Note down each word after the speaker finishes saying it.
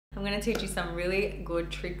I'm gonna teach you some really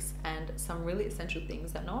good tricks and some really essential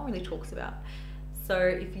things that no one really talks about. So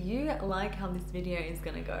if you like how this video is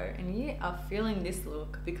gonna go and you are feeling this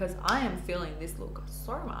look, because I am feeling this look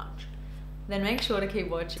so much, then make sure to keep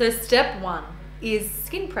watching. So step 1 is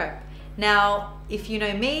skin prep. Now, if you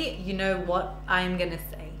know me, you know what I'm gonna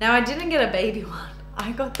say. Now, I didn't get a baby one.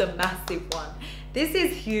 I got the massive one. This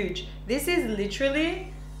is huge. This is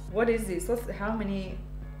literally, what is this? How many?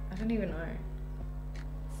 I don't even know.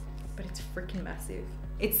 But it's freaking massive.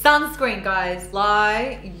 It's sunscreen, guys.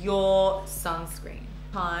 Apply your sunscreen.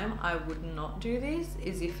 Time I would not do this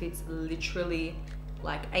is if it's literally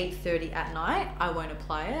like 8:30 at night. I won't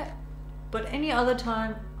apply it. But any other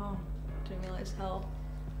time, oh, didn't realize how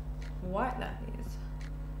white that is.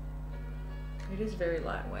 It is very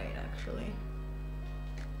lightweight, actually.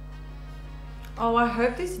 Oh, I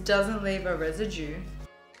hope this doesn't leave a residue.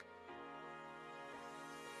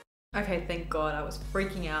 Okay, thank God. I was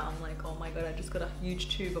freaking out. I'm like, oh my God, I just got a huge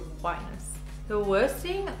tube of whiteness. The worst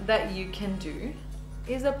thing that you can do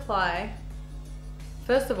is apply,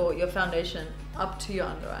 first of all, your foundation up to your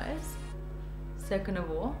under eyes. Second of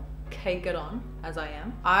all, cake it on, as I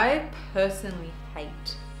am. I personally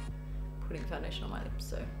hate putting foundation on my lips,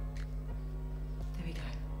 so there we go.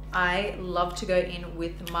 I love to go in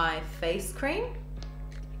with my face cream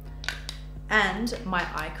and my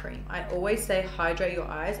eye cream. I always say hydrate your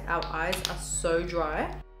eyes. Our eyes are so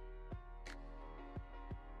dry.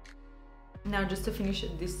 Now, just to finish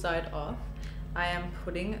this side off, I am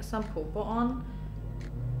putting some purple on.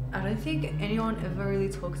 I don't think anyone ever really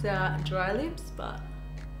talks about dry lips, but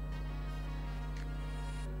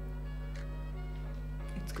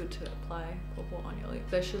it's good to apply purple on your lips,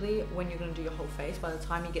 especially when you're gonna do your whole face. By the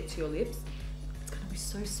time you get to your lips, it's gonna be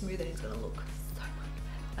so smooth and it's gonna look so much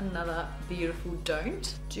better. Another beautiful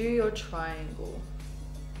don't. Do your triangle.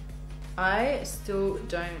 I still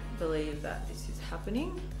don't believe that this is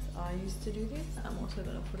happening. I used to do this. I'm also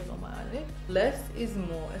gonna put it on my eyelid. Less is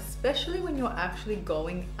more, especially when you're actually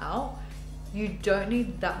going out. You don't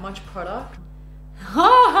need that much product.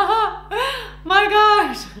 My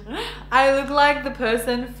gosh, I look like the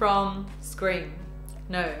person from Scream.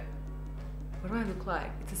 No, what do I look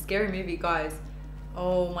like? It's a scary movie, guys.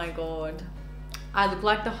 Oh my God, I look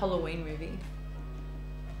like the Halloween movie,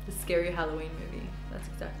 the scary Halloween movie. That's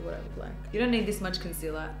exactly what I look like. You don't need this much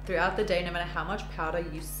concealer. Throughout the day, no matter how much powder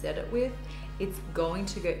you set it with, it's going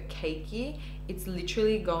to get cakey. It's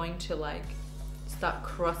literally going to like start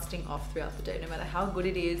crusting off throughout the day, no matter how good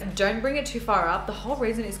it is. Don't bring it too far up. The whole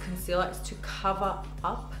reason is concealer is to cover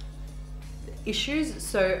up issues.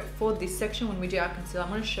 So for this section, when we do our concealer, I'm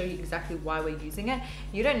going to show you exactly why we're using it.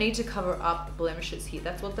 You don't need to cover up blemishes here.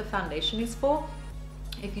 That's what the foundation is for.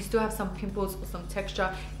 If you still have some pimples or some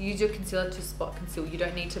texture, use your concealer to spot conceal. You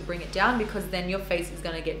don't need to bring it down because then your face is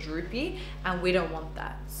going to get droopy and we don't want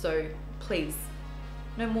that. So please,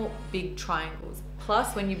 no more big triangles.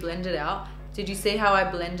 Plus, when you blend it out, did you see how I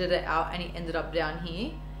blended it out and it ended up down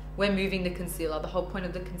here? We're moving the concealer. The whole point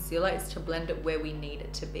of the concealer is to blend it where we need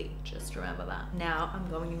it to be. Just remember that. Now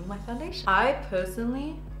I'm going in with my foundation. I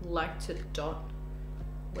personally like to dot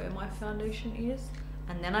where my foundation is,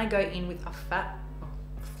 and then I go in with a fat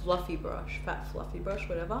fluffy brush,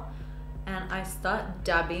 whatever, and I start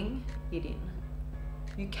dabbing it in.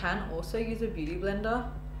 You can also use a beauty blender.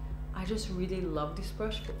 I just really love this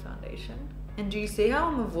brush for foundation. And do you see how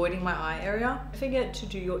I'm avoiding my eye area? Don't forget to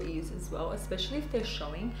do your ears as well, especially if they're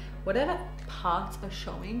showing. Whatever parts are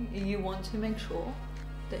showing, you want to make sure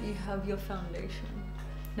that you have your foundation.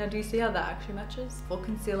 Now, do you see how that actually matches? For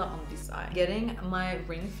concealer on this eye, getting my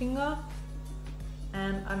ring finger,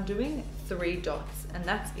 and I'm doing 3 dots, and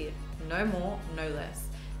that's it. No more, no less,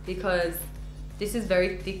 because this is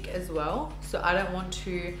very thick as well, so I don't want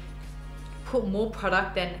to put more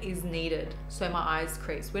product than is needed so my eyes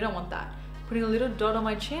crease. We don't want that. Putting a little dot on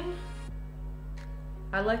my chin.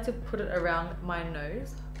 I like to put it around my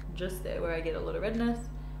nose, just there where I get a lot of redness,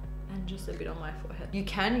 and just a bit on my forehead. You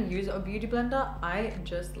can use a beauty blender. I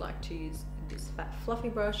just like to use this fat fluffy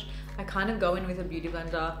brush. I kind of go in with a beauty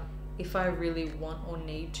blender if I really want or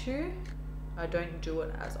need to. I don't do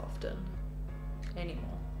it as often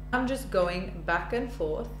anymore. I'm just going back and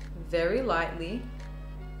forth very lightly.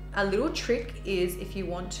 A little trick is, if you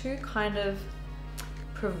want to kind of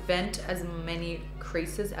prevent as many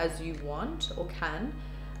creases as you want or can,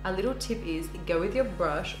 a little tip is go with your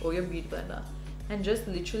brush or your beauty blender and just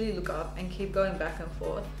literally look up and keep going back and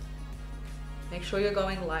forth. Make sure you're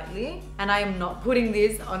going lightly, and I am not putting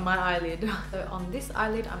this on my eyelid. So on this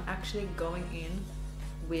eyelid, I'm actually going in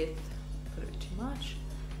with, put a bit too much,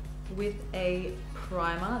 with a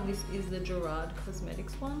primer. This is the Gerard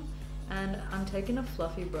Cosmetics one, And I'm taking a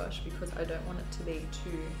fluffy brush because I don't want it to be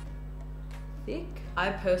too thick.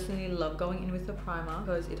 I personally love going in with a primer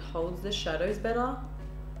because it holds the shadows better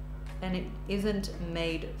and it isn't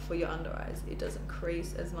made for your under eyes. It doesn't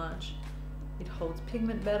crease as much. It holds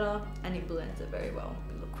pigment better and it blends it very well.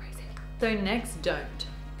 It look crazy. So next, don't.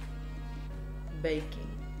 Baking.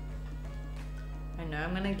 I know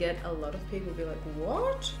I'm gonna get a lot of people be like,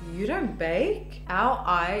 what? You don't bake?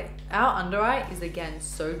 Our under eye is again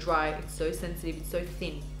so dry, it's so sensitive, it's so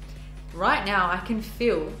thin. Right now I can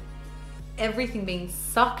feel everything being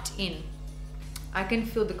sucked in. I can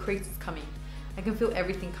feel the creases coming. I can feel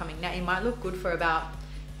everything coming. Now it might look good for about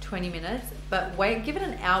 20 minutes, but wait, give it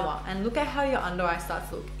an hour and look at how your under eye starts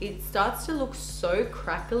to look. It starts to look so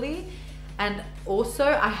crackly. And also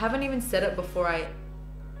I haven't even set it before I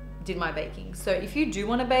did my baking. So if you do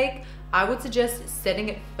want to bake, I would suggest setting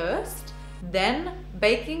it first, then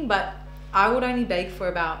baking, but I would only bake for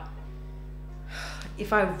about,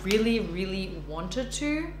 if I really wanted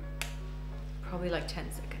to, probably like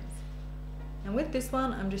 10 seconds. And with this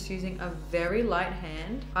one, I'm just using a very light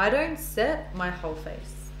hand. I don't set my whole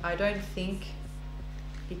face. I don't think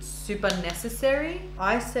it's super necessary.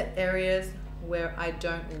 I set areas where I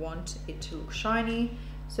don't want it to look shiny.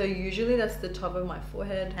 So usually that's the top of my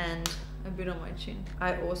forehead and a bit on my chin.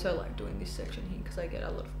 I also like doing this section here because I get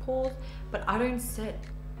a lot of pores, but I don't set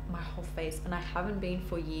my whole face and I haven't been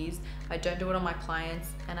for years. I don't do it on my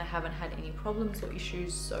clients and I haven't had any problems or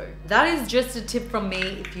issues. So that is just a tip from me.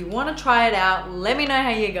 If you want to try it out, let me know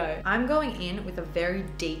how you go. I'm going in with a very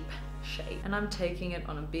deep shade and I'm taking it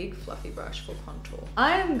on a big fluffy brush for contour.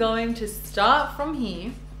 I am going to start from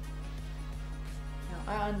here.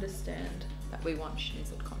 Now I understand that we want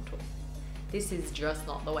chiseled contour. This is just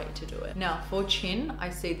not the way to do it. Now for chin, I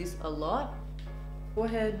see this a lot.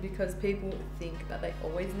 Forehead, because people think that they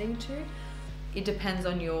always need to. It depends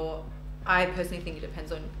on I personally think it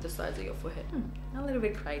depends on the size of your forehead. A little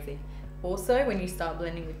bit crazy. Also, when you start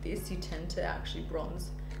blending with this, you tend to actually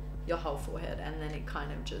bronze your whole forehead and then it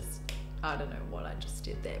kind of just, I don't know what I just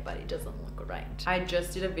did there, but it doesn't look great. I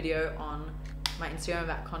just did a video on my Instagram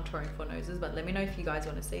about contouring for noses, but let me know if you guys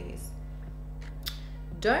want to see this.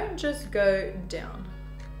 Don't just go down.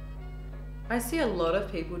 I see a lot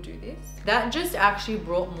of people do this. That just actually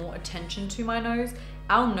brought more attention to my nose.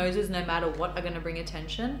 Our noses, no matter what, are gonna bring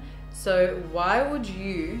attention. So why would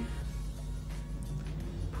you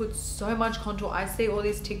put so much contour? I see all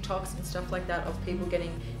these TikToks and stuff like that of people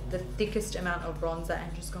getting the thickest amount of bronzer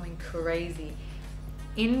and just going crazy.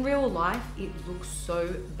 In real life, it looks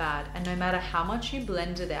so bad. And no matter how much you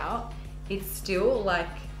blend it out, it's still like,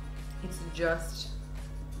 it's just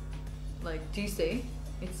like, do you see?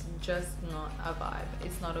 It's just not a vibe.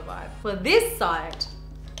 It's not a vibe. For this side,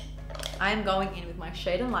 I am going in with my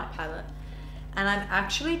Shade and Light palette and I'm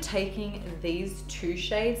actually taking these two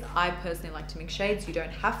shades. I personally like to mix shades. You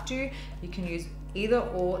don't have to. You can use either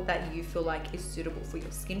or that you feel like is suitable for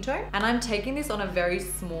your skin tone. And I'm taking this on a very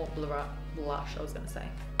small blush, I was gonna say.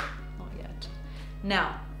 Not yet.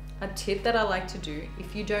 Now, a tip that I like to do,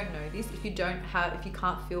 if you don't know this, if you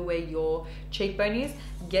can't feel where your cheekbone is,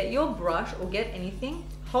 get your brush or get anything,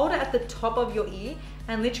 hold it at the top of your ear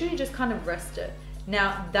and literally just kind of rest it.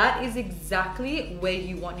 Now that is exactly where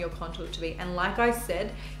you want your contour to be. And like I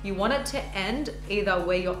said, you want it to end either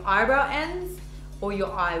where your eyebrow ends or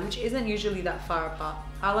your eye, which isn't usually that far apart.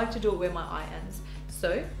 I like to do it where my eye ends.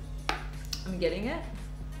 So I'm getting it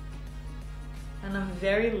and I'm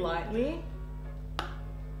very lightly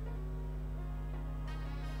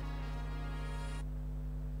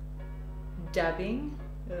dabbing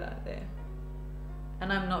that there.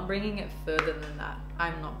 And I'm not bringing it further than that.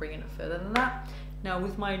 I'm not bringing it further than that. Now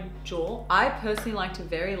with my jaw, I personally like to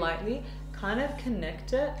very lightly kind of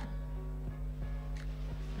connect it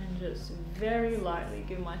and just very lightly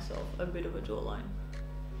give myself a bit of a jawline.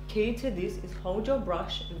 Key to this is hold your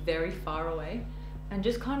brush very far away and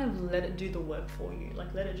just kind of let it do the work for you.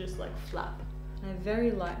 Like let it just like flap. And I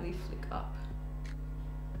very lightly flick up.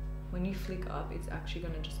 When you flick up, it's actually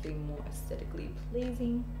gonna just be more aesthetically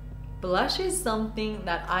pleasing. Blush is something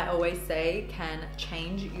that I always say can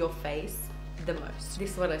change your face the most.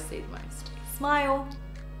 This is what I see the most. Smile.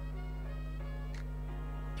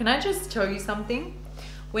 Can I just tell you something?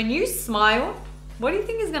 When you smile, what do you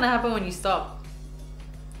think is gonna happen when you stop?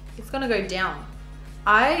 It's gonna go down.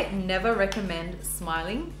 I never recommend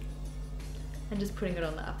smiling and just putting it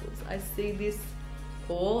on the apples. I see this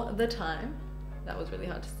all the time. That was really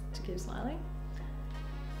hard to keep smiling.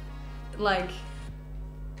 Like,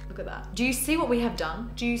 look at that. Do you see what we have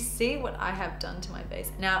done? Do you see what I have done to my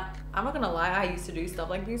face? Now, I'm not gonna lie, I used to do stuff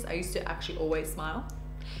like this. I used to actually always smile.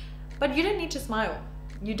 But you don't need to smile.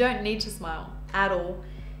 You don't need to smile at all.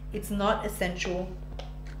 It's not essential.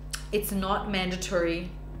 It's not mandatory.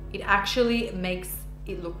 It actually makes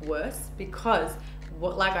it look worse because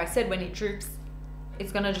like I said, when it droops,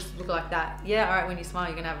 it's gonna just look like that. Yeah, all right, when you smile,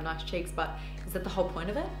 you're gonna have nice cheeks, but is that the whole point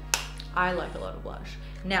of it? I like a lot of blush.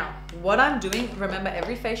 Now, what I'm doing, remember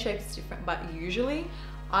every face shape is different, but usually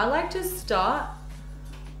I like to start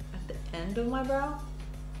at the end of my brow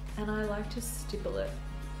and I like to stipple it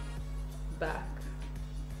back.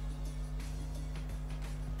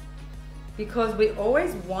 Because we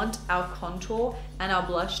always want our contour and our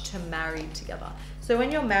blush to marry together. So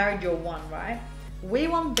when you're married, you're one, right? We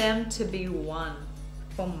want them to be one.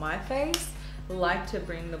 For my face, I like to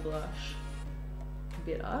bring the blush a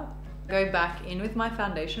bit up. Go back in with my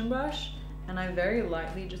foundation brush and I very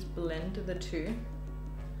lightly just blend the two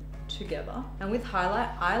together. And with highlight,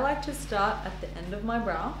 I like to start at the end of my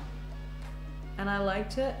brow and I like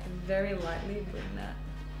to very lightly bring that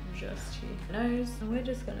just here. Nose, and we're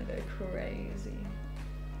just gonna go crazy.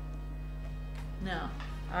 Now,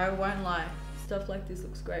 I won't lie, stuff like this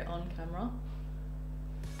looks great on camera,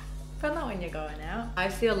 but not when you're going out. I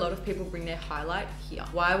see a lot of people bring their highlight here.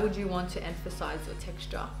 Why would you want to emphasize your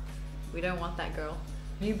texture? We don't want that, girl.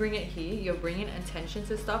 You bring it here, you're bringing attention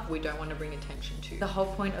to stuff we don't want to bring attention to. The whole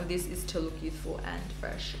point of this is to look youthful and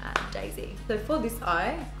fresh and daisy. So for this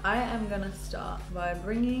eye, I am gonna start by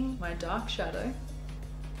bringing my dark shadow.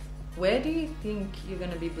 Where do you think you're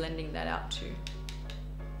gonna be blending that out to?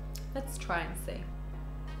 Let's try and see.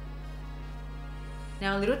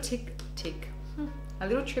 Now a little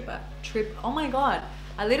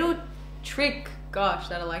a little trick, gosh,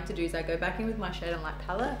 that I like to do is I go back in with my shade and light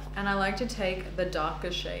palette and I like to take the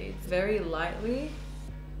darker shades, very lightly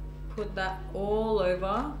put that all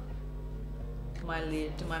over my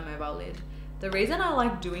lid, my mobile lid. The reason I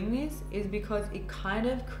like doing this is because it kind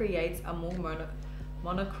of creates a more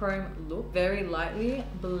monochrome look, very lightly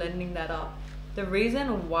blending that up. The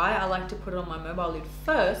reason why I like to put it on my mobile lid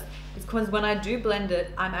first is because when I do blend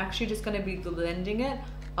it, I'm actually just going to be blending it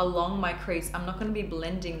along my crease. I'm not going to be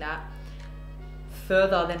blending that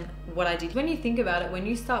further than what I did. When you think about it, when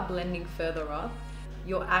you start blending further up,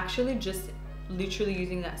 you're actually just literally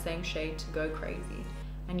using that same shade to go crazy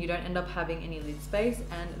and you don't end up having any lid space,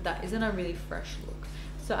 and that isn't a really fresh look.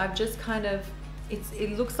 So I've just kind of,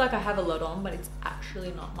 it looks like I have a lot on, but it's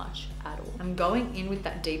actually not much at all. I'm going in with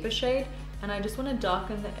that deeper shade and I just want to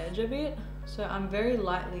darken the edge a bit. So I'm very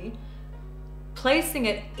lightly placing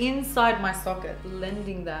it inside my socket,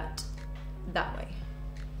 blending that way.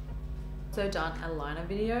 So done a liner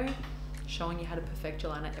video showing you how to perfect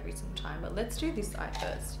your liner every single time, but let's do this eye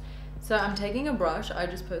first. So I'm taking a brush, I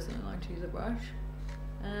just personally like to use a brush,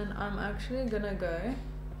 and I'm actually gonna go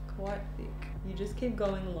quite thick. You just keep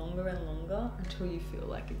going longer and longer until you feel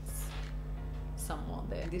like it's somewhat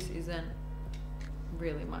there. This isn't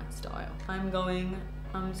really my style.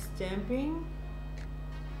 I'm stamping,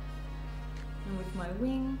 and with my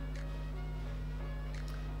wing,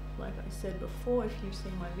 like I said before, if you've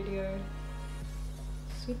seen my video,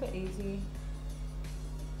 super easy.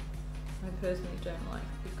 I personally don't like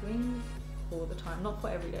big wings all the time, not for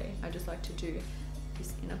every day. I just like to do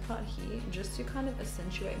this inner part here just to kind of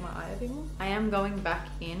accentuate my eye a bit more. I am going back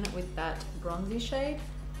in with that bronzy shade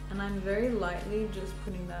and I'm very lightly just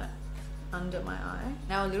putting that under my eye.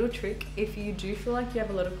 Now a little trick, if you do feel like you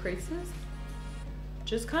have a lot of creases,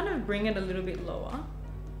 just kind of bring it a little bit lower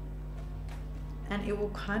and it will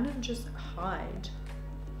kind of just hide,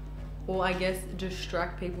 or I guess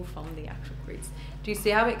distract people from the actual crease. Do you see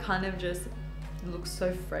how it kind of just looks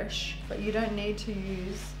so fresh? But you don't need to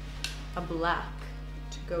use a black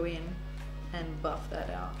to go in and buff that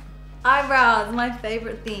out. Eyebrows, my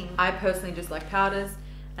favorite thing. I personally just like powders,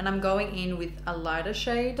 and I'm going in with a lighter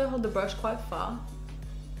shade. I hold the brush quite far,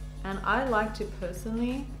 and I like to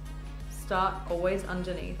personally start always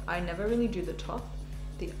underneath. I never really do the top.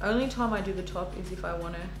 The only time I do the top is if I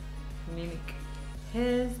want to mimic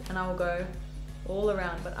hairs, and I will go all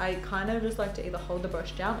around, but I kind of just like to either hold the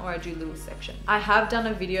brush down or I do little sections. I have done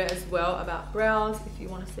a video as well about brows. If you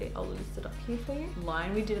want to see, I'll list it up here for you.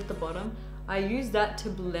 Line we did at the bottom, I use that to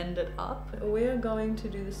blend it up. We're going to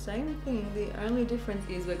do the same thing. The only difference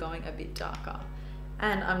is we're going a bit darker,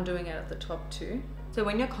 and I'm doing it at the top too. So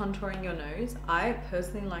when you're contouring your nose, I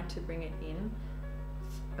personally like to bring it in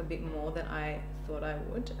a bit more than I thought I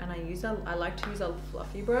would, and I like to use a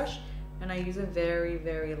fluffy brush, and I use a very,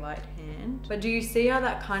 very light hand. But do you see how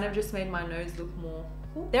that kind of just made my nose look more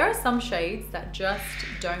cool? There are some shades that just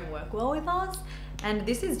don't work well with us, and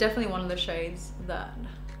this is definitely one of the shades that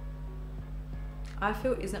I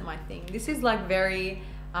feel isn't my thing. This is like very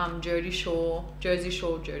Jersey Shore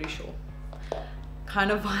kind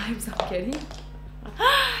of vibes I'm getting.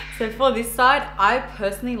 So for this side, I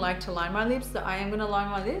personally like to line my lips, so I am going to line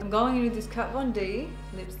my lips. I'm going in with this Kat Von D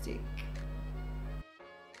lipstick.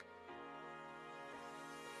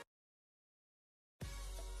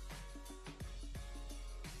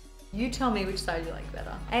 You tell me which side you like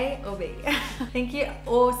better, A or B. Thank you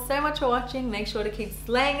all so much for watching. Make sure to keep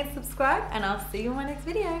slaying and subscribe, and I'll see you in my next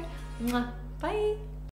video. Mwah. Bye.